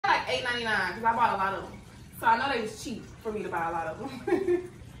$8.99 because I bought a lot of them. So I know they was cheap for me to buy a lot of them.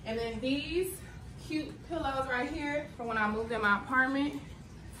 And then these cute pillows right here for when I moved in my apartment.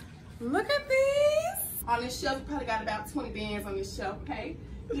 Look at these. On this shelf, you probably got about 20 bands on this shelf, okay?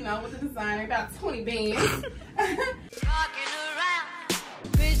 You know, with the designer, about 20 bands. Rocking around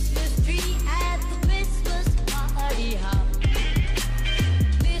Christmas tree at the Christmas party hop.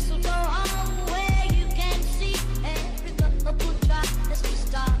 Mistletoe hung where you can see every couple tries to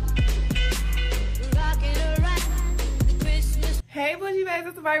stop. Rocking around the Christmas. Hey bougie babes,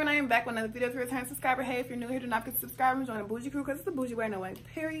 it's Barbie and I am back with another video. If you're a return subscriber, hey, if you're new here, do not forget to subscribe and join the bougie crew because it's the bougie way no way,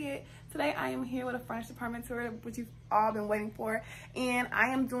 period. Today I am here with a furnished apartment tour, which you've all been waiting for, and I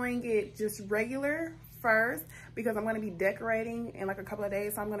am doing it just regular first because I'm going to be decorating in like a couple of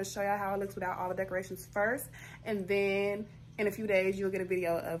days. So I'm going to show y'all how it looks without all the decorations first, and then in a few days you'll get a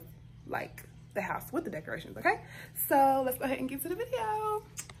video of like the house with the decorations. Okay, so let's go ahead and get to the video.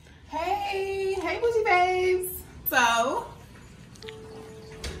 Hey bougie babes. So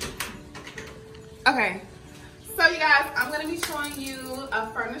okay, so you guys, I'm gonna be showing you a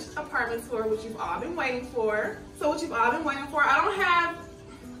furnished apartment tour, which you've all been waiting for. I don't have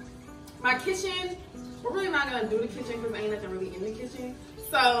my kitchen. We're really not gonna do the kitchen because ain't nothing really in the kitchen.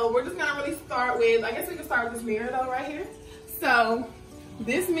 So we're just gonna really start with, I guess we can start with this mirror though right here. So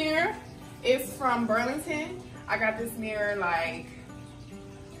this mirror is from Burlington. I got this mirror like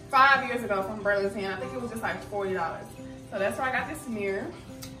 5 years ago from Burlington. I think it was just like $40. So that's where I got this mirror.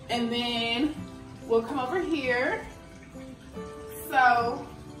 And then we'll come over here. So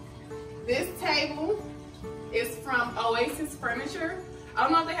this table is from Oasis Furniture. I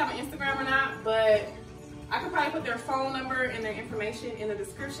don't know if they have an Instagram or not, but I could probably put their phone number and their information in the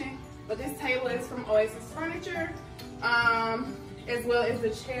description. But this table is from Oasis Furniture, as well as the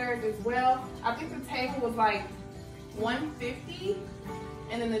chairs as well. I think the table was like $150,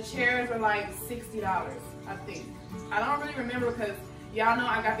 and then the chairs are like $60, I think. I don't really remember because y'all know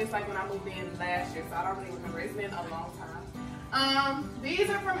I got this like when I moved in last year, so I don't really remember. It's been a long time. These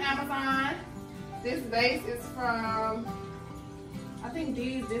are from Amazon. This vase is from, I think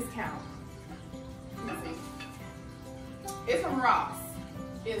D's Discount. Let me see. It's from Ross.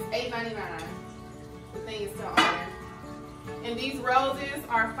 It's $8.99. The thing is still on there. And these roses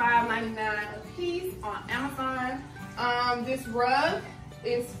are $5.99 a piece on Amazon. This rug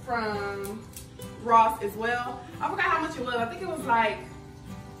is from Ross as well. I forgot how much it was. I think it was like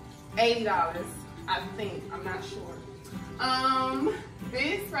 $80, I think. I'm not sure.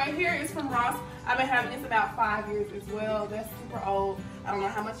 This right here is from Ross. I've been having this about 5 years as well. That's super old. I don't know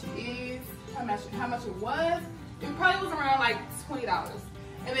how much it is, how much it was. It probably was around like $20.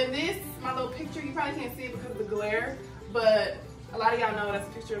 And then this, my little picture, you probably can't see it because of the glare, but a lot of y'all know that's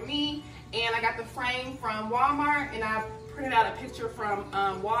a picture of me. And I got the frame from Walmart, and I printed out a picture from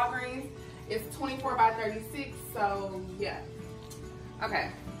Walgreens. It's 24 by 36, so yeah.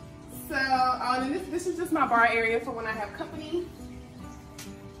 Okay, so and this is just my bar area for when I have company.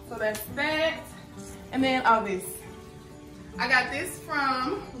 So that's that. And then this. I got this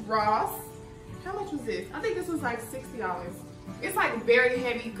from Ross. How much was this? I think this was like $60. It's like very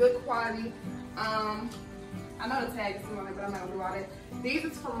heavy, good quality. I know the tag is still on it, but I'm not gonna do all that. These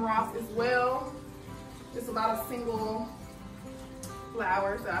is from Ross as well. It's about a single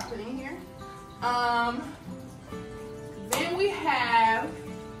flowers that I put in here. Then we have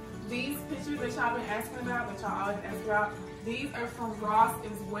these pictures that y'all been asking about, that y'all always ask about. These are from Ross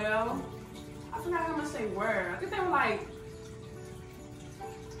as well. I forgot how much they were. I think they were like,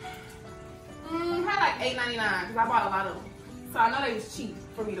 probably like $8.99 because I bought a lot of them. So I know they was cheap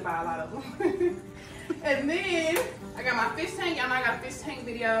for me to buy a lot of them. And then I got my fish tank. Y'all know I got a fish tank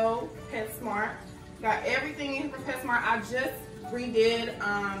video, PetSmart. Got everything in from PetSmart. I just redid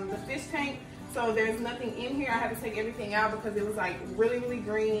the fish tank. So there's nothing in here. I had to take everything out because it was like really, really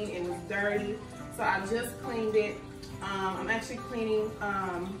green. It was dirty. So I just cleaned it. I'm actually cleaning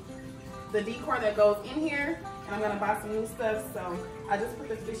the decor that goes in here. And I'm gonna buy some new stuff. So I just put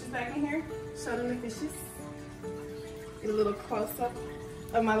the fishes back in here. Show them the fishes. Get a little close up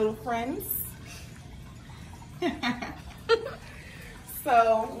of my little friends.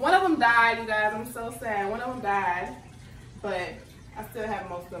 So one of them died, you guys. I'm so sad. One of them died, but I still have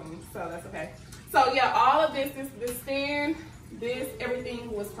most of them, so that's okay. So yeah, all of this stand, this,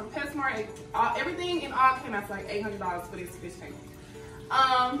 everything was from PetSmart. Everything in all came out to like $800 for this fish tank.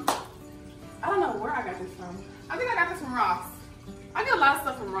 I don't know where I got this from. I think I got this from Ross. I get a lot of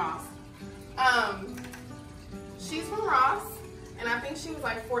stuff from Ross. She's from Ross, and I think she was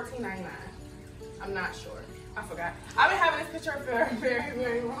like $14.99. I'm not sure. I forgot. I've been having this picture for a very,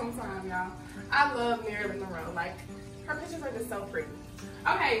 very long time, y'all. I love Marilyn Monroe. Like, her pictures are just so pretty.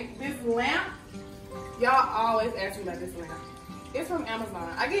 Okay, this lamp, y'all always ask me about this lamp. It's from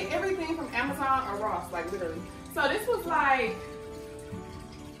Amazon. I get everything from Amazon or Ross, like literally. So this was like,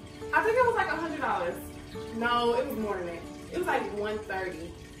 I think it was like $100. No, it was more than that. It was like $130.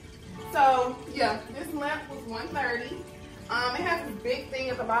 So yeah, this lamp was $130. It has this big thing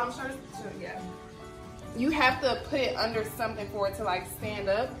at the bottom. Yeah. You have to put it under something for it to like stand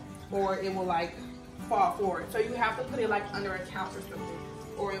up, or it will like fall forward. So you have to put it like under a couch or something,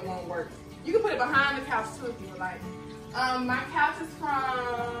 or it won't work. You can put it behind the couch too if you would like. My couch is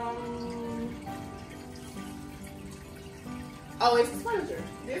from Oasis Furniture.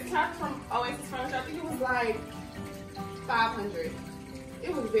 This couch from Oasis Furniture, I think it was like $500.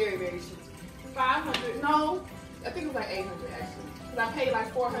 It was very, very cheap. $500, no, I think it was like $800 actually. Because I paid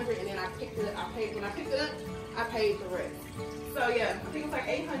like $400 and then I picked it up. When I picked it up, I paid the rest. So yeah, I think it was like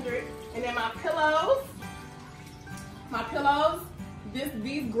 $800. And then my pillows,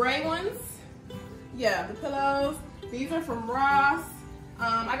 these gray ones, yeah, the pillows, these are from Ross.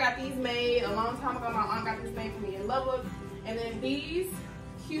 I got these made a long time ago. My aunt got these made for me in Lubbock. And then these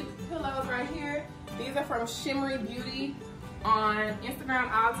cute pillows right here, these are from Shimmery Beauty on Instagram.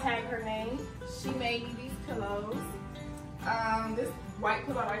 I'll tag her name. She made me these pillows. This white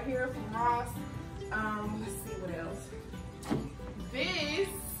pillow right here from Ross. Let's see what else. This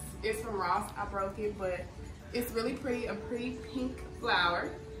is from Ross. I broke it, but it's really pretty. A pretty pink flower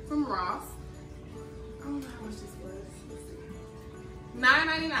from Ross. I don't know how much this was. Let's see.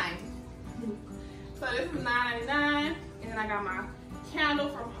 $9.99. So this is $9.99. And then I got my candle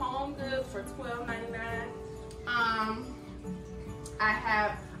from Home Goods for $12.99. I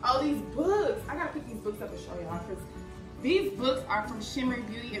have all these books. I gotta pick these books up and show y'all because these books are from Shimmery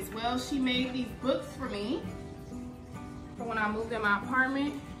Beauty as well. She made these books for me for when I moved in my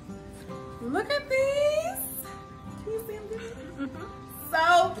apartment. Look at these. Can you see them?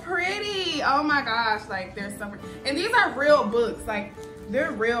 So pretty. Oh my gosh, like they're so pretty. And these are real books. Like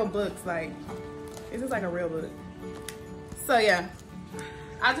they're real books. Like this is like a real book. So yeah,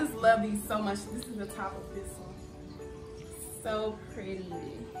 I just love these so much. This is the top of this one. So pretty.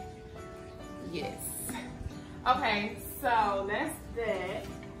 Yes. Okay, so that's that.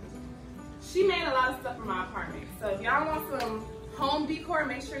 She made a lot of stuff for my apartment. So if y'all want some home decor,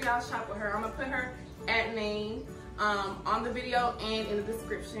 make sure y'all shop with her. I'm gonna put her ad name on the video and in the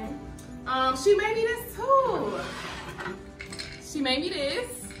description. She made me this too. She made me this.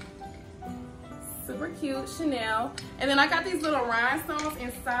 Super cute, Chanel. And then I got these little rhinestones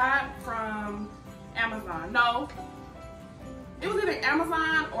inside from Amazon. No, it was either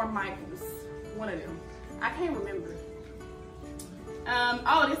Amazon or Michael's. One of them. I can't remember.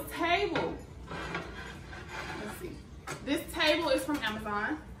 Oh, this table. Let's see. This table is from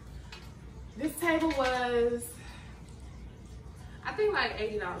Amazon. This table was, I think like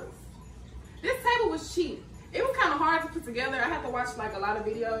 $80. This table was cheap. It was kind of hard to put together. I had to watch like a lot of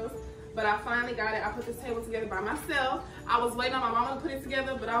videos, but I finally got it. I put this table together by myself. I was waiting on my mama to put it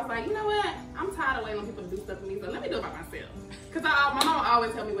together, but I was like, you know what? I'm tired of waiting on people to do stuff for me, so let me do it by myself. Because my mama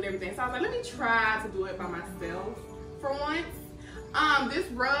always helped me with everything. So I was like, let me try to do it by myself for once. This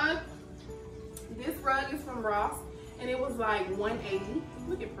rug is from Ross, and it was like $180.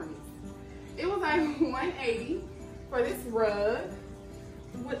 Look at Prince. It was like $180 for this rug.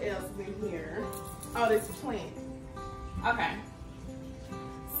 What else is in here? Oh, this plant. Okay.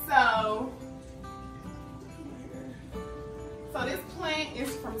 So this plant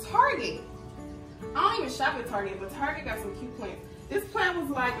is from Target. I don't even shop at Target, but Target got some cute plants. This plant was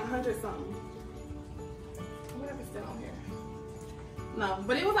like 100 something. What if it's still on here? No,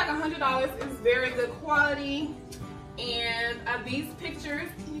 but it was like $100. It's very good quality. And these pictures,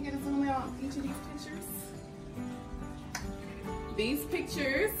 can you get a zoom in on each of these pictures? These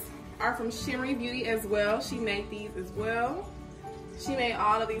pictures are from Shimmery Beauty as well. She made these as well. She made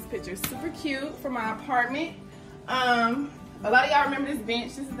all of these pictures. Super cute for my apartment. A lot of y'all remember this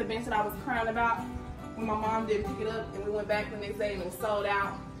bench. This is the bench that I was crying about when my mom didn't pick it up, and we went back the next day and it was sold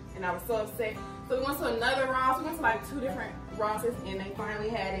out, and I was so upset. So we went to another Ross. We went to like 2 different Rosses, and they finally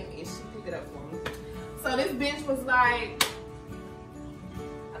had it, and she picked it up for me. So this bench was like,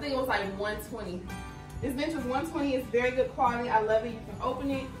 I think it was like $120. This bench was $120. It's very good quality. I love it. You can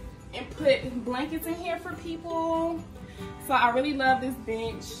open it and put blankets in here for people. So I really love this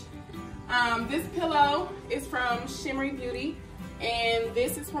bench. This pillow is from Shimmery Beauty, and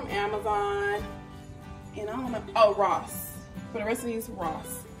this is from Amazon. And I don't know, oh, Ross. For the rest of these,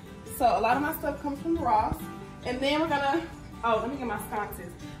 Ross. So a lot of my stuff comes from Ross. And then we're gonna, oh, let me get my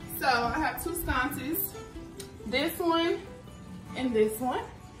sconces. So I have 2 sconces, this one and this one.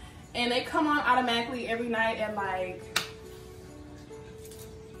 And they come on automatically every night at like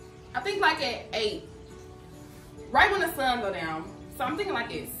I think like at 8, right when the sun go down. So I'm thinking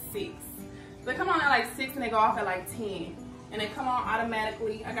like at 6. They come on at like 6 and they go off at like 10. And they come on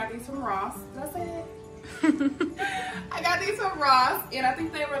automatically. I got these from Ross. Did I say that? I got these from Ross, and I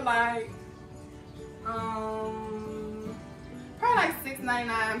think they were like, probably like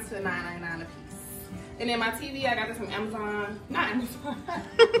 $6.99 to $9.99 a piece. And then my TV, I got this from Amazon. Not Amazon.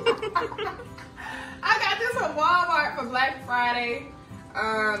 I got this from Walmart for Black Friday.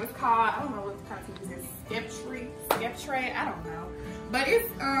 It's called, I don't know what kind of TV this is. Skeptray, I don't know. But it's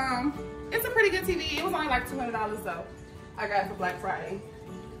a pretty good TV. It was only like $200 though. I got it for Black Friday.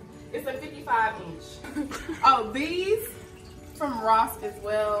 It's a 55-inch. Oh, these from Ross as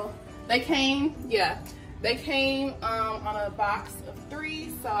well. They came on a box of 3,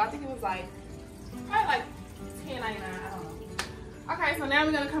 so I think it was like probably like $10.99. I don't know. Okay, so now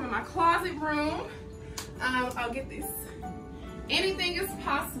we're gonna come in my closet room. I'll get this. Anything is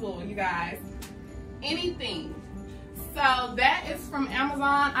possible, you guys. Anything. So that is from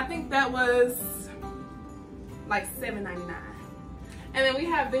Amazon. I think that was like $7.99. And then we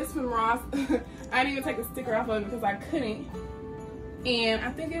have this from Ross. I didn't even take the sticker off of it because I couldn't. And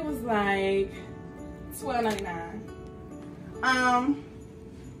I think it was like $12.99.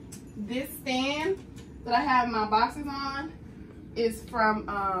 This stand that I have my boxes on is from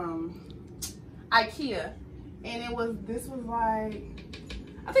IKEA. And this was like,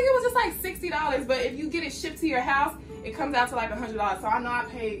 I think it was just like $60, but if you get it shipped to your house, it comes out to like $100. So I know I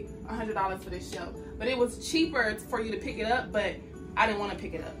paid $100 for this shelf, but it was cheaper for you to pick it up, but I didn't want to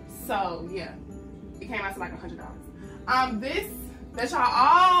pick it up. So yeah, it came out to like $100. This that y'all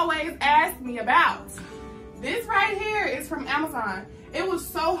always ask me about, this right here is from Amazon. It was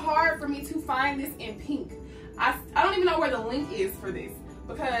so hard for me to find this in pink. I don't even know where the link is for this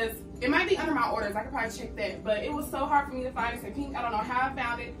because it might be under my orders. I could probably check that, but it was so hard for me to find this in pink. I don't know how I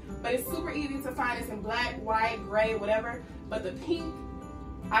found it, but it's super easy to find this in black, white, gray, whatever. But the pink,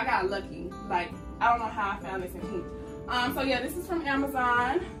 I got lucky. Like, I don't know how I found this in pink. So yeah, this is from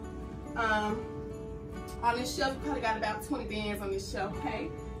Amazon. On this shelf, you probably got about 20 bands on this shelf,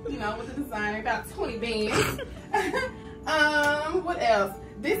 okay? You know, with the designer, about 20 bands. What else?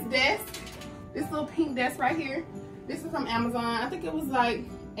 This desk, this little pink desk right here, this is from Amazon. I think it was like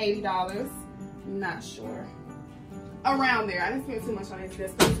 $80, not sure. Around there. I didn't spend too much on this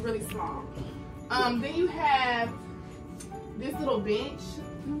desk, but it's really small. Then you have this little bench.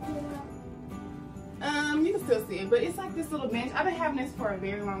 You can still see it, but it's like this little bench. I've been having this for a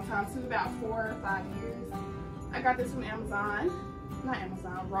very long time, since about 4 or 5 years. I got this from Amazon, not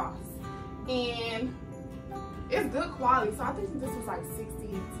Amazon, Ross, and it's good quality. So I think this was like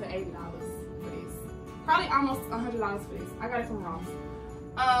 $60 to $80 for this. Probably almost $100 for this. I got it from Ross.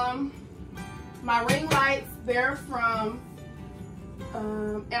 My ring lights, they're from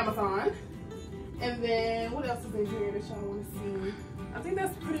Amazon. And then what else is in here that y'all want to see? I think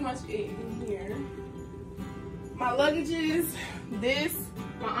that's pretty much it in here. My luggages, this,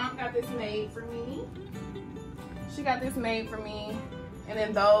 my aunt got this made for me. She got this made for me. And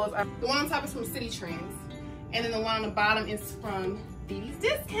then those are, the one on top is from City Trends. And then the one on the bottom is from Barbiee'S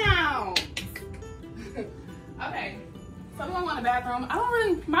Discount. Okay, so we're going to the bathroom.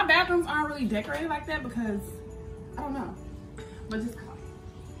 My bathrooms aren't really decorated like that because, I don't know, but just come.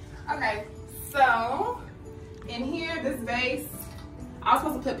 Okay, so in here, this vase, I was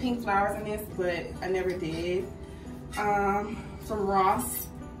supposed to put pink flowers in this, but I never did. From Ross,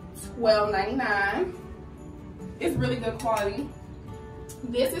 $12.99. It's really good quality.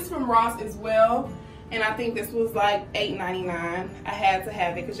 This is from Ross as well, and I think this was like $8.99. I had to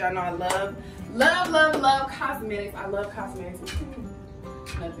have it because y'all know I love cosmetics. I love cosmetics.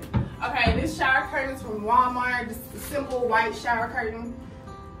 Nothing. Okay, this shower curtain is from Walmart. Just a simple white shower curtain.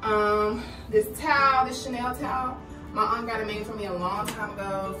 This towel, this Chanel towel, my aunt got it made for me a long time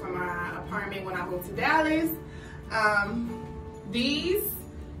ago for my apartment when I moved to Dallas. These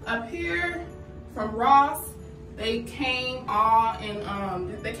up here from Ross, they came all in,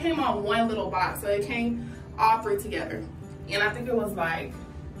 they came on one little box, so they came all 3 together. And I think it was like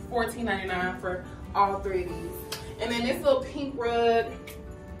 $14.99 for all 3 of these. And then this little pink rug,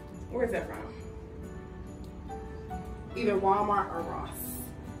 where is that from? Either Walmart or Ross.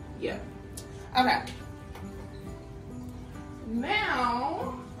 Yeah. Okay.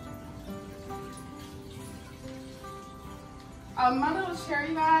 Now, my little chair,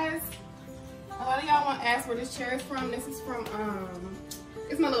 you guys. A lot of y'all want to ask where this chair is from. This is from,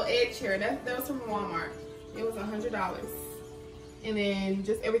 it's my little egg chair. That was from Walmart. It was $100. And then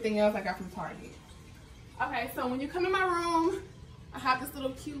just everything else I got from Target. Okay, so when you come in my room, I have this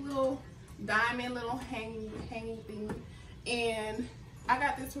little cute little diamond little hanging thing. And I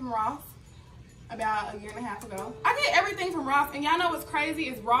got this from Ross about 1.5 years ago. I get everything from Ross, and y'all know what's crazy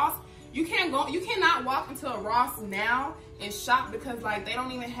is Ross. You cannot walk into a Ross now and shop because like they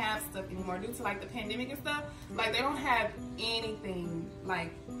don't even have stuff anymore due to like the pandemic and stuff. Like they don't have anything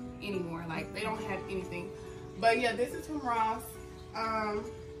like anymore. Like they don't have anything. But yeah, this is from Ross.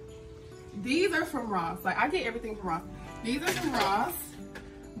 These are from Ross. Like I get everything from Ross. These are from Ross,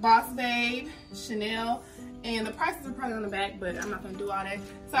 Boss Babe, Chanel, and the prices are probably on the back, but I'm not gonna do all that.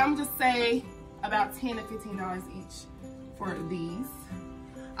 So I'm just say about $10 to $15 each for these.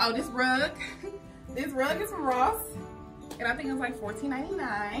 Oh, this rug. This rug is from Ross, and I think it was like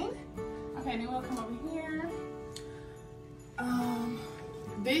 $14.99. Okay, then we'll come over here.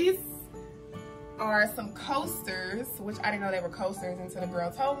 These are some coasters, which I didn't know they were coasters until the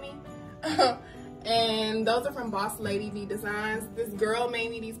girl told me. And those are from Boss Lady V Designs. This girl made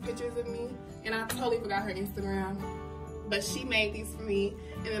me these pictures of me, and I totally forgot her Instagram, but she made these for me.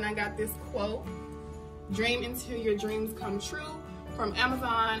 And then I got this quote, "Dream until your dreams come true," from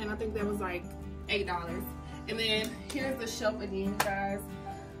Amazon, and I think that was like $8. And then here's the shelf again, guys,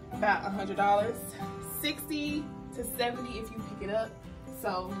 about $100, $60 to $70 if you pick it up.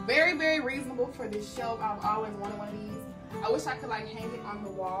 So very, very reasonable for this shelf. I've always wanted one of these. I wish I could like hang it on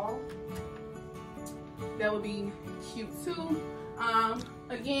the wall. That would be cute too.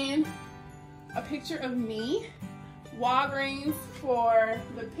 Again, a picture of me. Walgreens for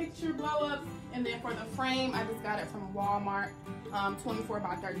the picture blow up, and then for the frame, I just got it from Walmart, 24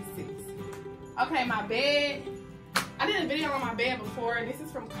 by 36. Okay, my bed. I did a video on my bed before. This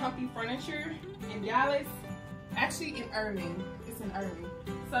is from Comfy Furniture in Dallas. Actually in Irving. It's in Irving.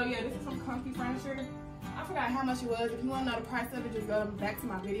 So yeah, this is from Comfy Furniture. I forgot how much it was. If you want to know the price of it, just go back to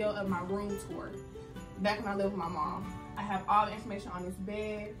my video of my room tour. Back when I lived with my mom. I have all the information on this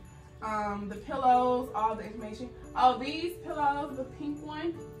bed. The pillows, all the information. Oh, these pillows, the pink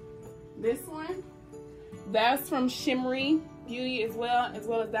one, this one, that's from Shimmery Beauty as well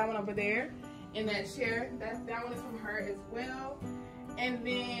as that one over there. And that chair, that one is from her as well. And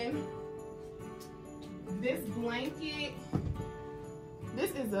then this blanket,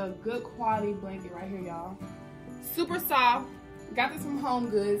 this is a good quality blanket right here, y'all. Super soft. Got this from Home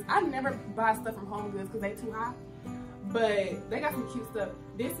Goods. I never buy stuff from Home Goods because they too high. But they got some cute stuff.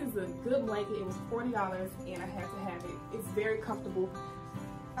 This is a good blanket. It was $40 and I had to have it. It's very comfortable.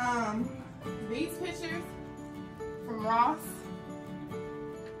 These pictures from Ross.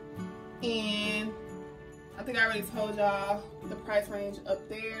 And I think I already told y'all the price range up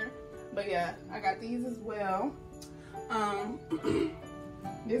there. But yeah, I got these as well.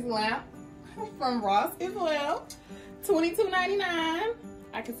 This lamp from Ross as well. $22.99.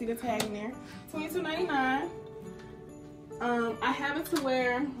 I can see the tag in there. $22.99. I have it to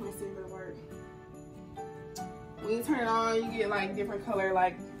where, let me see if it'll work. When you turn it on, you get like different color,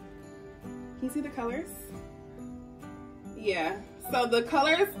 like, can you see the colors? Yeah, so the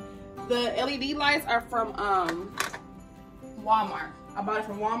colors, the LED lights are from Walmart. I bought it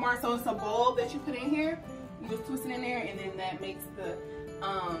from Walmart, so it's a bulb that you put in here. You just twist it in there, and then that makes the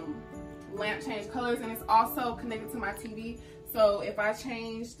lamp change colors, and it's also connected to my TV. So if I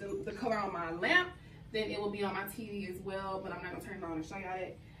change the color on my lamp, then it will be on my TV as well, but I'm not gonna turn it on and show y'all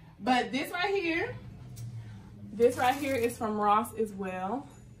that. But this right here is from Ross as well.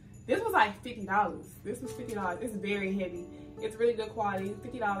 This was like $50. This was $50. It's very heavy. It's really good quality.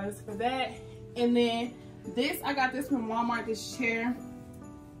 $50 for that. And then this, I got this from Walmart, this chair,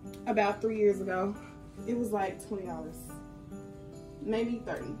 about 3 years ago. It was like $20, maybe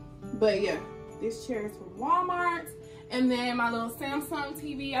 30. But yeah, this chair is from Walmart. And then my little Samsung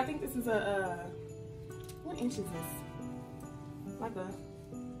TV, I think this is a, what inch is this? Like a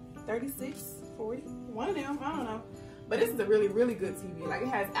 36, 40, one of them, I don't know. But this is a really, really good TV. Like it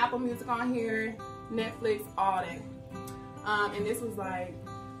has Apple Music on here, Netflix, all that. And this was like,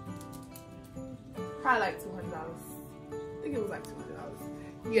 probably like $200. I think it was like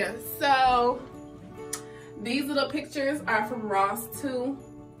 $200. Yeah, so these little pictures are from Ross too.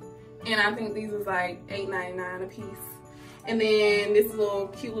 And I think these was like $8.99 a piece. And then this little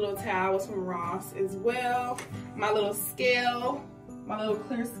cute little towel was from Ross as well. My little scale, my little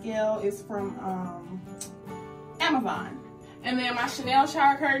clear scale is from Amazon. And then my Chanel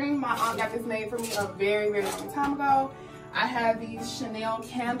shower curtain, my aunt got this made for me a very, very long time ago. I have these Chanel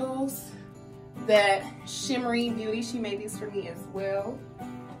candles that Shimmery Beauty, she made these for me as well.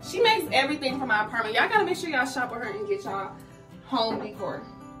 She makes everything for my apartment. Y'all gotta make sure y'all shop with her and get y'all home decor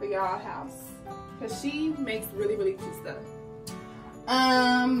for y'all house. Cause she makes really, really cute stuff.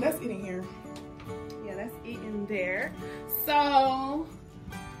 That's it in here. Yeah, that's it in there. So,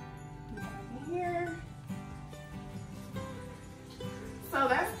 here. So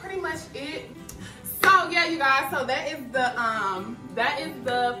that's pretty much it. So yeah, you guys, so that is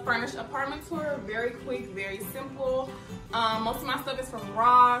the furnished apartment tour. Very quick, very simple. Most of my stuff is from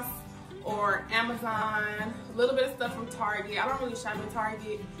Ross or Amazon, a little bit of stuff from Target. I don't really shop at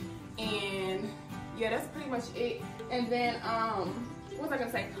Target. And yeah, that's pretty much it. And then what was I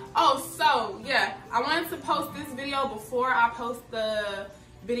gonna say? Oh, so yeah, I wanted to post this video before I post the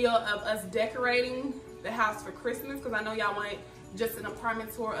video of us decorating the house for Christmas, because I know y'all wanted just an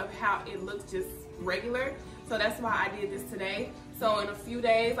apartment tour of how it looks just regular. So that's why I did this today. So in a few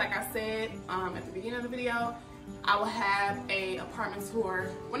days, like I said at the beginning of the video, I will have a apartment tour.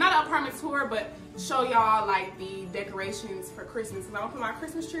 Well, not an apartment tour, but show y'all like the decorations for Christmas. So I'm gonna put my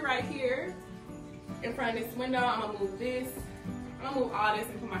Christmas tree right here in front of this window. I'm gonna move this. I'm gonna move all this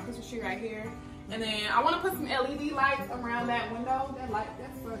and put my Christmas tree right here. And then I wanna put some LED lights around that window. That light,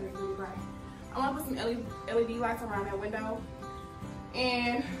 that's really bright. I wanna put some LED lights around that window.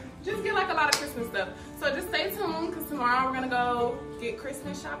 And just get like a lot of Christmas stuff. So just stay tuned, because tomorrow we're gonna go get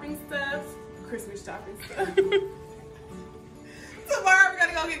Christmas shopping stuff. Tomorrow we're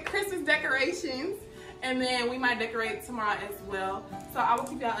gonna go get Christmas decorations, and then we might decorate tomorrow as well. So I will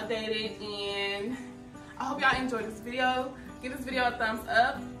keep y'all updated, and I hope y'all enjoyed this video. Give this video a thumbs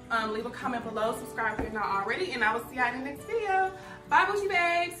up, leave a comment below, subscribe if you're not already, and I will see y'all in the next video. Bye, Bougie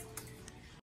Babes.